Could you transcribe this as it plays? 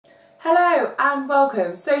Hello and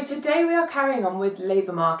welcome. So today we are carrying on with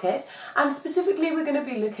labour market, and specifically we're going to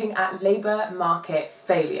be looking at labour market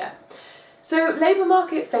failure. So labour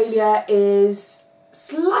market failure is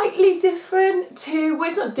slightly different to, well,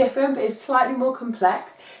 it's not different, but it's slightly more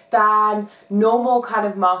complex than normal kind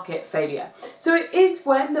of market failure. So it is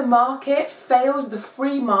when the market fails, the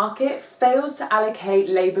free market fails to allocate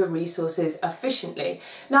labour resources efficiently.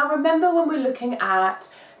 Now remember, when we're looking at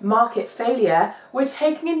market failure, we're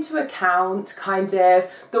taking into account kind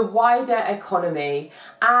of the wider economy,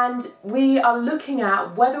 and we are looking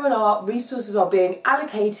at whether or not resources are being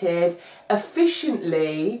allocated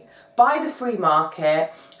efficiently by the free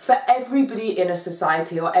market for everybody in a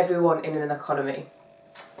society or everyone in an economy.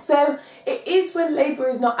 So it is when labour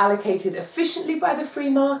is not allocated efficiently by the free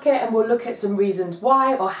market, and we'll look at some reasons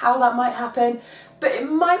why or how that might happen, but it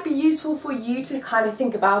might be useful for you to kind of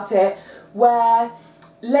think about it where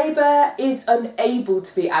labour is unable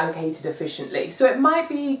to be allocated efficiently. So it might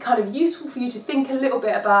be kind of useful for you to think a little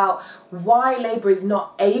bit about why labour is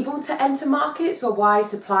not able to enter markets, or why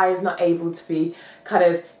supply is not able to be kind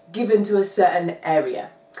of given to a certain area.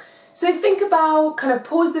 So think about, kind of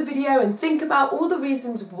pause the video and think about all the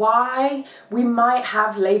reasons why we might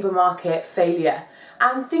have labour market failure,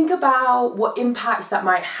 and think about what impacts that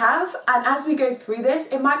might have. And as we go through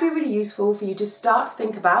this, it might be really useful for you to start to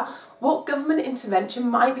think about what government intervention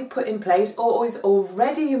might be put in place or is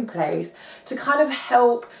already in place to kind of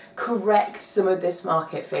help correct some of this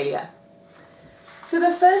market failure. So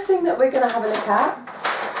the first thing that we're going to have a look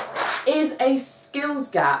at is a skills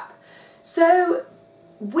gap. So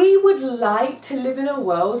we would like to live in a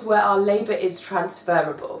world where our labour is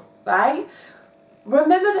transferable, right?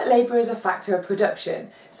 Remember that labour is a factor of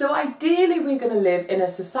production. So ideally we're going to live in a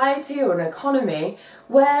society or an economy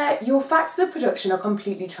where your factors of production are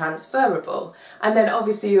completely transferable. And then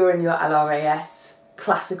obviously you're in your LRAS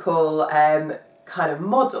classical kind of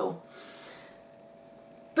model.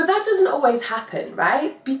 But that doesn't always happen,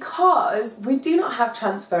 right? Because we do not have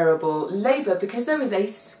transferable labour, because there is a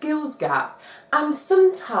skills gap. And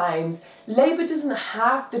sometimes labour doesn't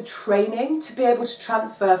have the training to be able to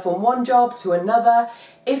transfer from one job to another.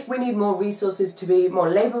 If we need more resources to be, more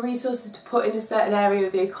labour resources to put in a certain area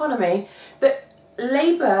of the economy, that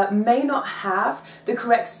labour may not have the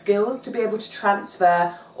correct skills to be able to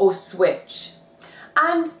transfer or switch.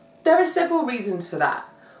 And there are several reasons for that.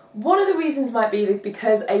 One of the reasons might be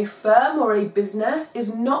because a firm or a business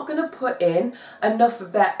is not going to put in enough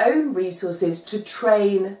of their own resources to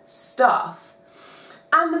train staff.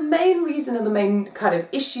 And the main reason, and the main kind of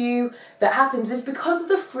issue that happens, is because of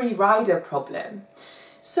the free rider problem.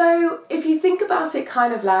 So if you think about it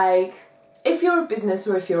kind of like, if you're a business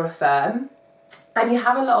or if you're a firm and you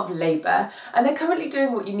have a lot of labour and they're currently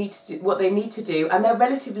doing what they need to do, and they're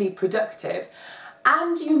relatively productive,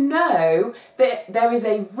 and you know that there is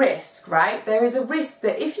a risk, right? There is a risk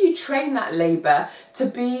that if you train that labour to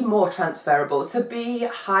be more transferable, to be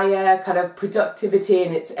higher kind of productivity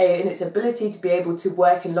in its ability to be able to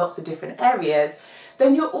work in lots of different areas,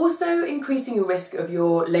 then you're also increasing your risk of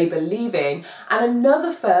your labour leaving and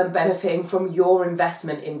another firm benefiting from your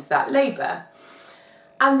investment into that labour.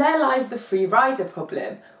 And there lies the free rider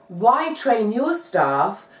problem. Why train your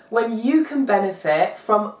staff when you can benefit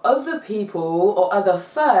from other people or other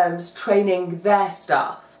firms training their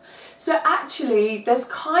staff? So actually there's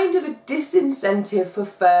kind of a disincentive for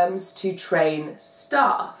firms to train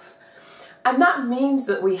staff. And that means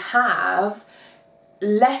that we have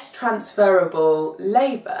less transferable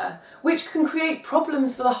labour, which can create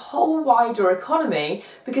problems for the whole wider economy,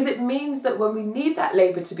 because it means that when we need that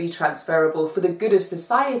labour to be transferable for the good of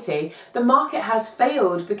society, the market has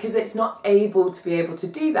failed because it's not able to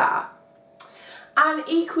do that. And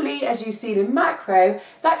equally, as you've seen in macro,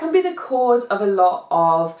 that can be the cause of a lot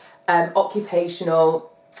of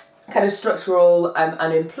occupational kind of structural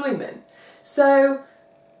unemployment. So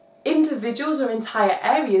individuals or entire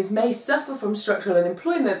areas may suffer from structural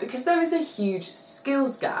unemployment because there is a huge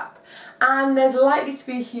skills gap. And there's likely to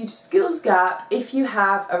be a huge skills gap if you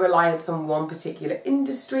have a reliance on one particular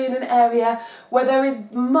industry in an area where there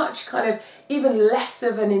is much kind of even less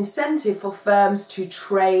of an incentive for firms to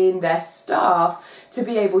train their staff to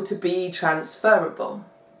be able to be transferable.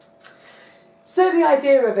 So the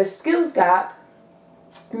idea of a skills gap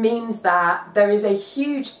means that there is a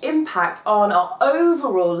huge impact on our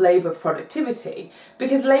overall labour productivity,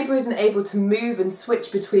 because labour isn't able to move and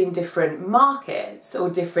switch between different markets or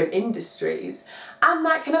different industries, and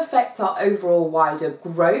that can affect our overall wider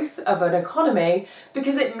growth of an economy,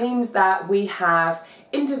 because it means that we have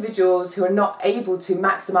individuals who are not able to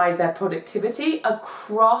maximise their productivity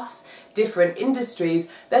across different industries.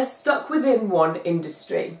 They're stuck within one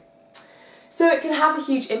industry. So it can have a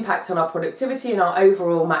huge impact on our productivity and our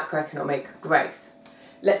overall macroeconomic growth.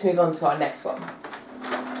 Let's move on to our next one.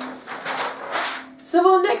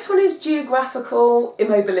 So our next one is geographical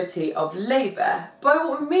immobility of labour. But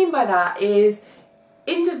what we mean by that is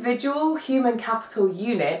individual human capital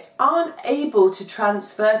units aren't able to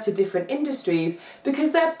transfer to different industries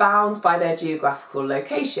because they're bound by their geographical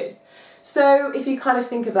location. So if you kind of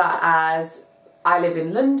think of that as, I live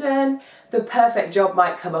in London, the perfect job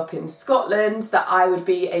might come up in Scotland that I would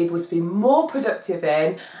be able to be more productive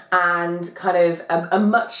in and kind of a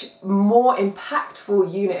much more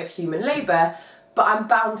impactful unit of human labour, but I'm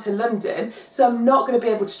bound to London, so I'm not going to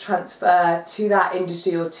be able to transfer to that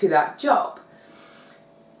industry or to that job.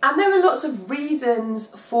 And there are lots of reasons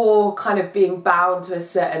for kind of being bound to a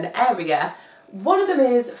certain area. One of them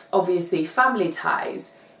is obviously family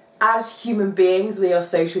ties. As human beings, we are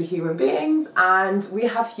social human beings and we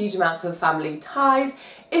have huge amounts of family ties.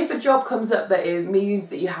 If a job comes up that it means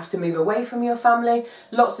that you have to move away from your family,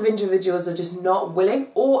 lots of individuals are just not willing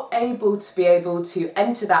or able to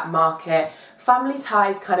enter that market. Family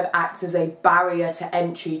ties kind of act as a barrier to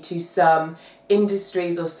entry to some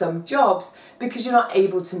industries or some jobs because you're not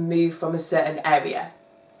able to move from a certain area.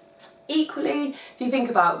 Equally, if you think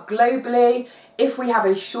about globally, if we have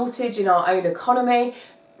a shortage in our own economy,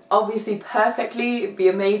 obviously perfectly, it'd be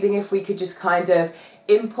amazing if we could just kind of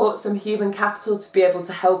import some human capital to be able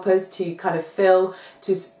to help us to kind of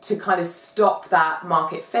to kind of stop that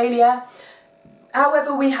market failure.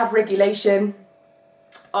 However, we have regulation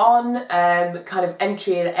on kind of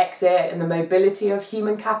entry and exit and the mobility of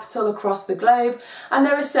human capital across the globe, and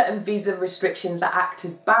there are certain visa restrictions that act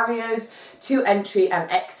as barriers to entry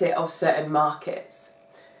and exit of certain markets.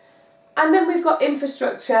 And then we've got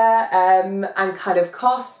infrastructure and kind of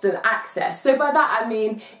cost and access. So by that I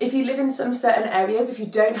mean, if you live in some certain areas, if you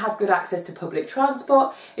don't have good access to public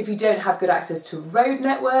transport, if you don't have good access to road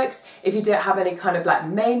networks, if you don't have any kind of like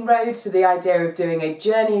main roads, so the idea of doing a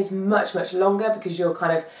journey is much longer because you're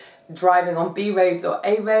kind of driving on B roads or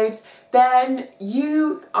A roads, then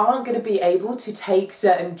you aren't going to be able to take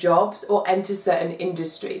certain jobs or enter certain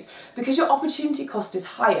industries because your opportunity cost is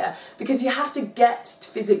higher, because you have to get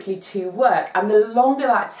physically to work, and the longer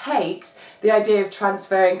that takes, the idea of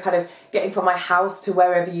transferring, kind of getting from my house to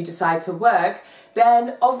wherever you decide to work,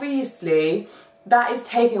 then obviously that is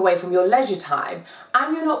taking away from your leisure time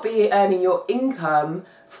and you're not earning your income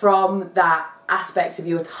from that aspect of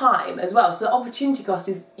your time as well. So the opportunity cost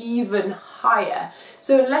is even higher.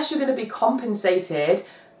 So unless you're going to be compensated,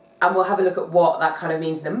 and we'll have a look at what that kind of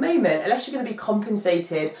means in a moment, unless you're going to be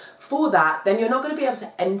compensated for that, then you're not going to be able to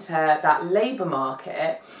enter that labour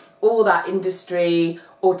market or that industry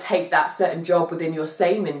or take that certain job within your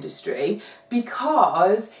same industry,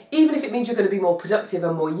 because even if it means you're going to be more productive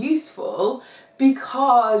and more useful,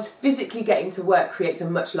 because physically getting to work creates a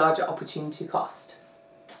much larger opportunity cost.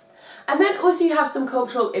 And then also you have some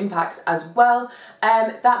cultural impacts as well.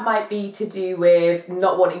 That might be to do with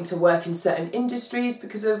not wanting to work in certain industries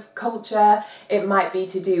because of culture. It might be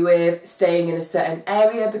to do with staying in a certain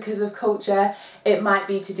area because of culture. It might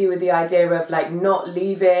be to do with the idea of like not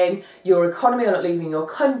leaving your economy or not leaving your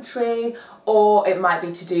country. Or it might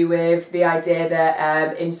be to do with the idea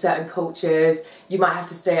that in certain cultures you might have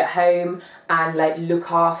to stay at home and like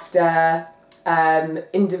look after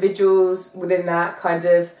individuals within that kind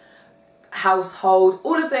of household.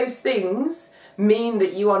 All of those things mean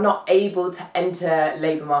that you are not able to enter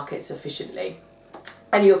labour markets efficiently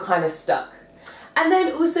and you're kind of stuck. And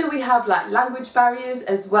then also we have like language barriers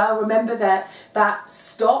as well. Remember that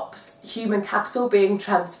stops human capital being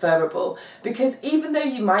transferable, because even though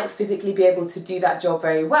you might physically be able to do that job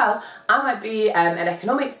very well, I might be an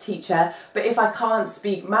economics teacher, but if I can't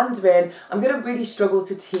speak Mandarin, I'm going to really struggle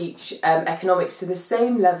to teach economics to the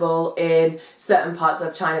same level in certain parts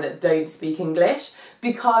of China that don't speak English,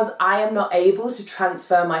 because I am not able to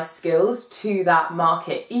transfer my skills to that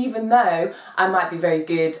market, even though I might be very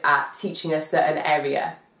good at teaching a certain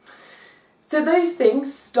area. So those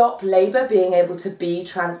things stop labour being able to be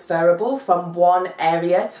transferable from one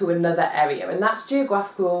area to another area, and that's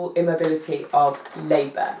geographical immobility of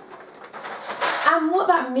labour. And what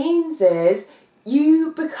that means is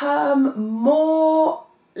you become more,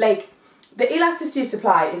 like, the elasticity of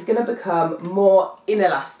supply is going to become more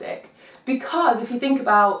inelastic. Because if you think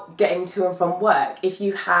about getting to and from work, if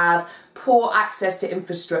you have poor access to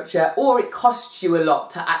infrastructure, or it costs you a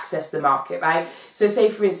lot to access the market, right? So say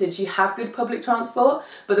for instance you have good public transport,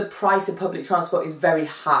 but the price of public transport is very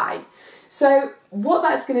high. So what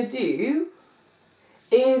that's going to do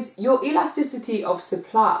is your elasticity of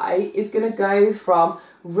supply is going to go from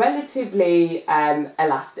relatively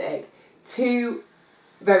elastic to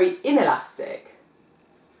very inelastic?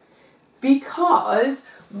 Because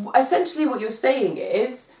essentially what you're saying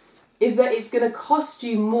is that it's going to cost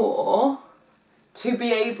you more to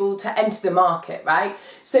be able to enter the market, right?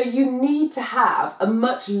 So you need to have a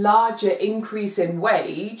much larger increase in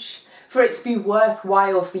wage for it to be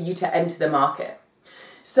worthwhile for you to enter the market.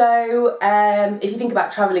 So if you think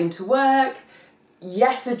about traveling to work,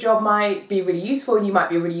 yes, the job might be really useful and you might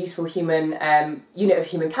be a really useful human unit of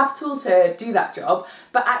human capital to do that job,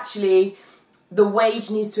 but actually the wage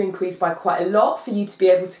needs to increase by quite a lot for you to be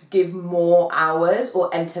able to give more hours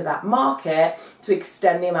or enter that market to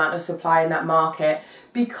extend the amount of supply in that market,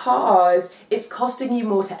 because it's costing you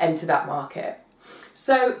more to enter that market.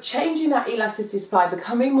 So changing that elasticity of supply,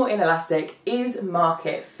 becoming more inelastic, is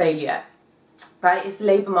market failure. Right, it's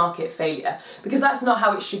labour market failure, because that's not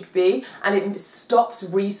how it should be, and it stops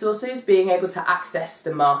resources being able to access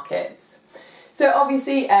the markets. So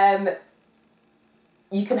obviously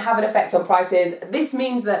you can have an effect on prices. This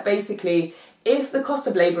means that basically if the cost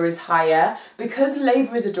of labour is higher, because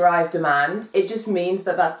labour is a derived demand, it just means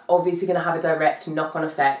that that's obviously going to have a direct knock-on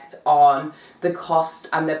effect on the cost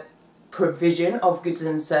and the provision of goods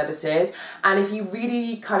and services. And if you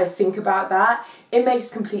really kind of think about that, it makes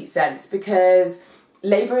complete sense, because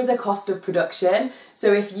labour is a cost of production.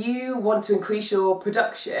 So if you want to increase your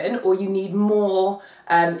production, or you need more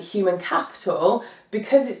human capital,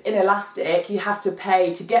 because it's inelastic, you have to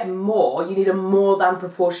pay to get more. You need a more than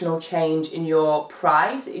proportional change in your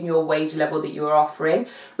price, in your wage level that you're offering,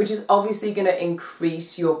 which is obviously going to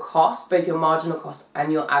increase your cost, both your marginal cost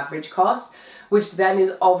and your average cost, which then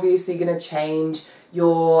is obviously going to change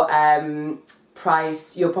your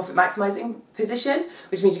price, your profit maximising position,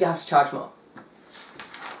 which means you're going to have to charge more.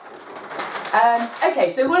 Okay,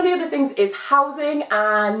 so one of the other things is housing,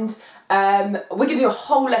 and we're going to do a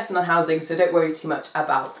whole lesson on housing, so don't worry too much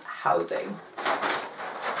about housing.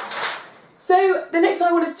 So the next one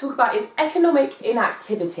I wanted to talk about is economic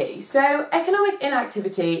inactivity. So economic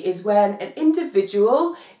inactivity is when an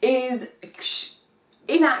individual is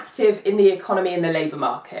inactive in the economy and the labour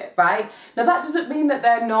market, right? Now that doesn't mean that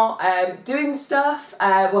they're not doing stuff.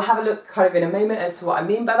 We'll have a look kind of in a moment as to what I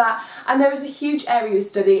mean by that. And there is a huge area of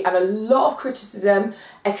study and a lot of criticism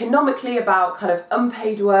economically about kind of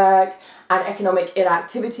unpaid work and economic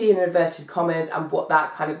inactivity in inverted commas and what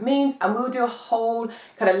that kind of means. And we'll do a whole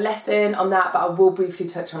kind of lesson on that, but I will briefly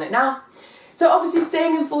touch on it now. So obviously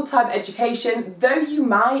staying in full-time education, though you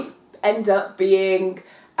might end up being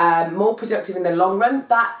more productive in the long run,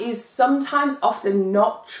 that is sometimes often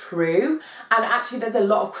not true. And actually there's a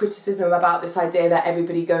lot of criticism about this idea that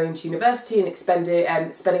everybody going to university and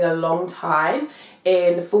spending a long time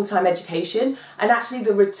in full-time education, and actually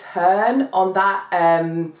the return on that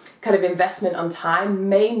kind of investment on time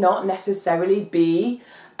may not necessarily be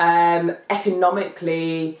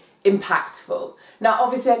economically impactful. Now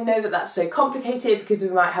obviously I know that that's so complicated, because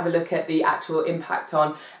we might have a look at the actual impact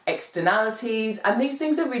on externalities, and these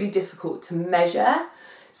things are really difficult to measure.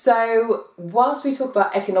 So whilst we talk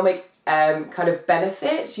about economic kind of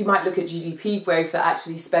benefits, you might look at GDP growth, that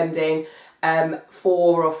actually spending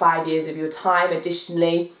 4 or 5 years of your time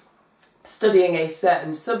additionally studying a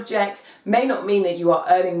certain subject may not mean that you are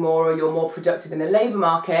earning more or you're more productive in the labour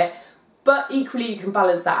market. But equally you can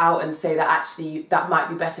balance that out and say that actually that might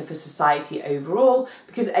be better for society overall,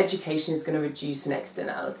 because education is going to reduce an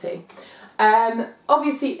externality.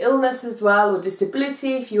 Obviously illness as well, or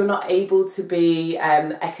disability, if you're not able to be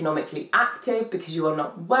economically active because you are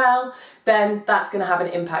not well, then that's going to have an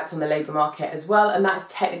impact on the labour market as well, and that's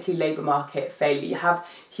technically labour market failure. You have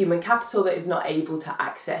human capital that is not able to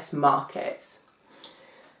access markets.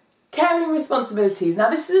 Caring responsibilities. Now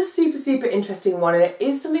this is a super interesting one, and it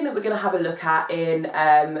is something that we're going to have a look at in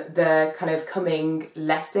the kind of coming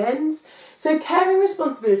lessons. So caring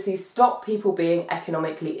responsibilities stop people being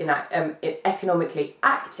economically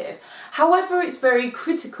active. However, it's very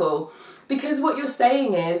critical, because what you're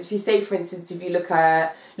saying is, if you say, for instance, if you look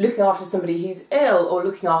at looking after somebody who's ill or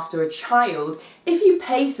looking after a child, if you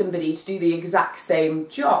pay somebody to do the exact same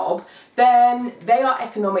job, then they are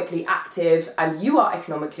economically active and you are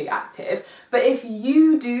economically active. But if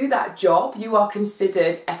you do that job, you are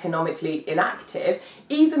considered economically inactive,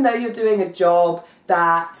 even though you're doing a job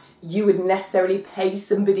that you would necessarily pay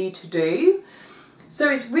somebody to do. So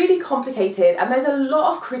it's really complicated, and there's a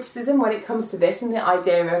lot of criticism when it comes to this, and the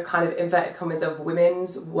idea of kind of inverted commas of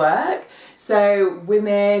women's work. So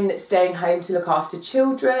women staying home to look after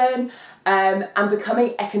children and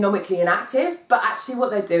becoming economically inactive, but actually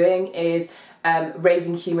what they're doing is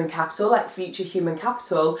raising human capital, like future human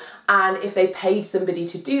capital, and if they paid somebody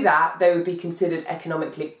to do that, they would be considered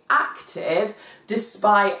economically active,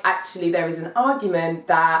 despite actually there is an argument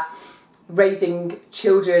that raising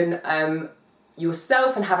children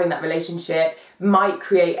yourself and having that relationship might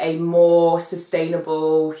create a more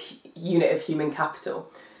sustainable unit of human capital.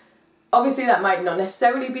 Obviously that might not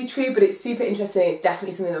necessarily be true, but it's super interesting. It's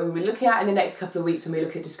definitely something that we'll be looking at in the next couple of weeks when we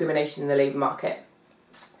look at discrimination in the labour market.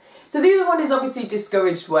 So the other one is obviously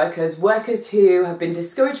discouraged workers, workers who have been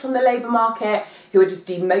discouraged from the labour market, who are just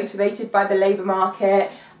demotivated by the labour market.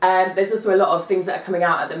 There's also a lot of things that are coming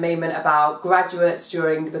out at the moment about graduates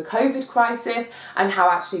during the COVID crisis and how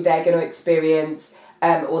actually they're going to experience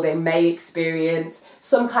or they may experience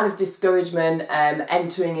some kind of discouragement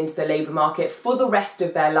entering into the labour market for the rest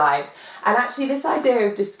of their lives. And actually this idea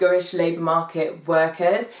of discouraged labour market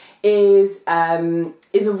workers is a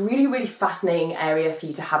really, really fascinating area for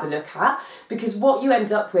you to have a look at, because what you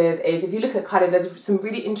end up with is, if you look at there's some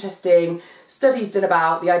really interesting studies done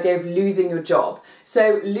about the idea of losing your job.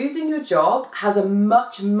 So losing your job has a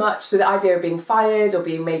so the idea of being fired or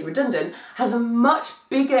being made redundant has a much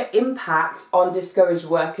bigger impact on discouraged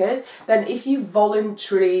workers than if you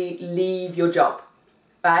voluntarily leave your job,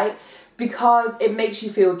 right? Because it makes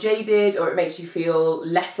you feel jaded, or it makes you feel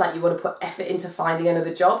less like you want to put effort into finding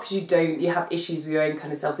another job because you have issues with your own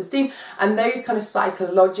kind of self-esteem, and those kind of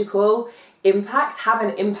psychological impacts have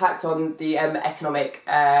an impact on the economic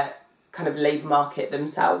kind of labour market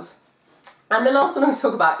themselves. And the last one I'll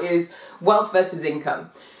talk about is wealth versus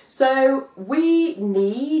income. So we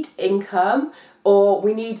need income, or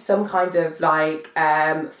we need some kind of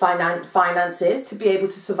finances to be able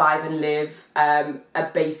to survive and live a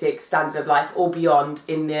basic standard of life or beyond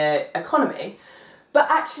in the economy. But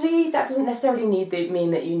actually that doesn't necessarily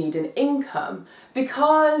mean that you need an income,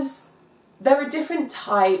 because there are different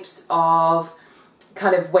types of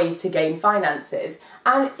kind of ways to gain finances.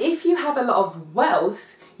 And if you have a lot of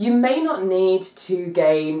wealth, you may not need to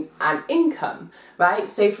gain an income, right?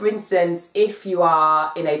 So for instance, if you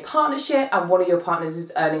are in a partnership and one of your partners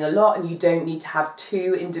is earning a lot and you don't need to have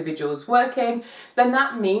two individuals working, then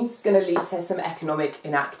that means it's going to lead to some economic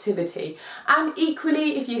inactivity. And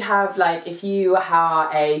equally, if you have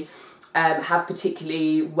have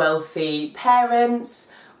particularly wealthy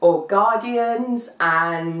parents or guardians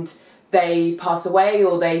and they pass away,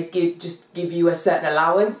 or they just give you a certain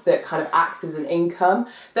allowance that kind of acts as an income,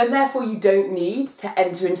 then therefore you don't need to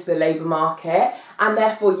enter into the labour market, and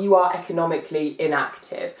therefore you are economically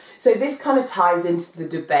inactive. So this kind of ties into the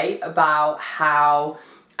debate about how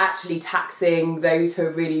actually taxing those who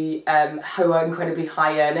are really who are incredibly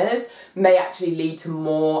high earners may actually lead to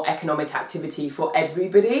more economic activity for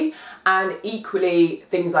everybody, and equally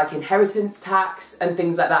things like inheritance tax and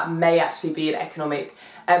things like that may actually be an economic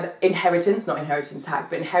inheritance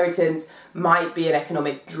might be an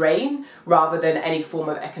economic drain rather than any form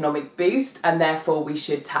of economic boost, and therefore we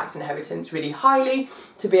should tax inheritance really highly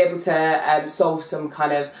to be able to solve some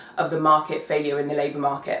kind of the market failure in the labour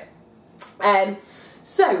market.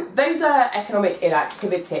 So those are economic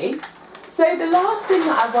inactivity. So the last thing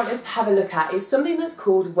that I want us to have a look at is something that's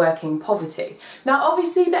called working poverty. Now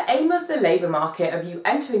obviously the aim of the labour market, of you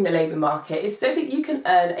entering the labour market, is so that you can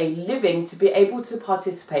earn a living to be able to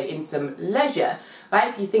participate in some leisure, right?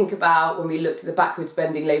 If you think about when we looked at the backwards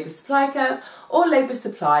bending labour supply curve, or labour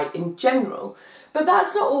supply in general. But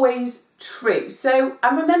that's not always true. So,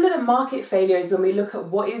 and remember that market failure is when we look at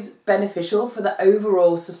what is beneficial for the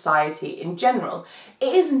overall society in general.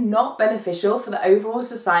 It is not beneficial for the overall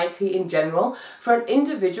society in general for an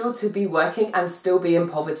individual to be working and still be in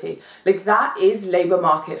poverty. Like, that is labour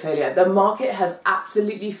market failure. The market has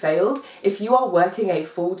absolutely failed if you are working a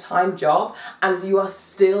full-time job and you are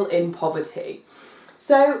still in poverty.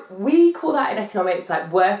 So we call that in economics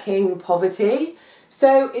like working poverty.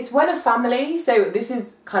 So it's when a family, so this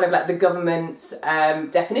is kind of like the government's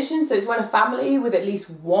definition, so it's when a family with at least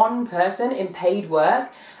one person in paid work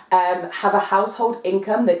have a household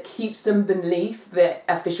income that keeps them beneath the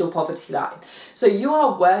official poverty line. So you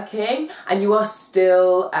are working and you are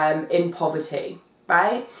still in poverty,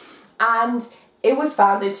 right? And it was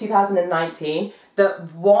found in 2019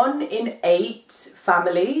 that 1 in 8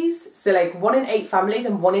 families, so like 1 in 8 families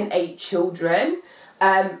and 1 in 8 children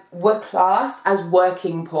were classed as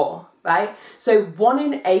working poor, right? So 1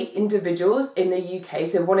 in 8 individuals in the UK,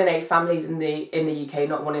 so 1 in 8 families in the UK,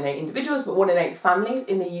 not 1 in 8 individuals, but 1 in 8 families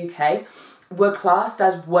in the UK were classed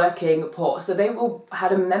as working poor. So they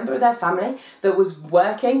had a member of their family that was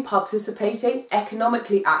working, participating,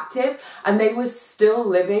 economically active, and they were still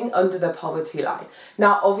living under the poverty line.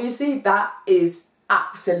 Now, obviously, that is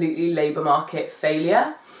absolutely labour market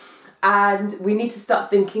failure. and we need to start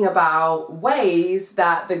thinking about ways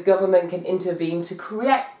that the government can intervene to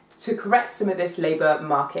correct some of this labour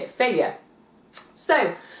market failure.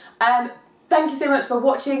 So, thank you so much for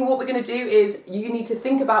watching. What we're going to do is you need to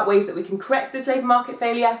think about ways that we can correct this labour market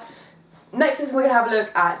failure. Next lesson we're going to have a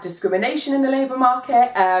look at discrimination in the labour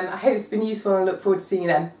market. I hope it's been useful and I look forward to seeing you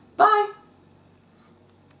then. Bye!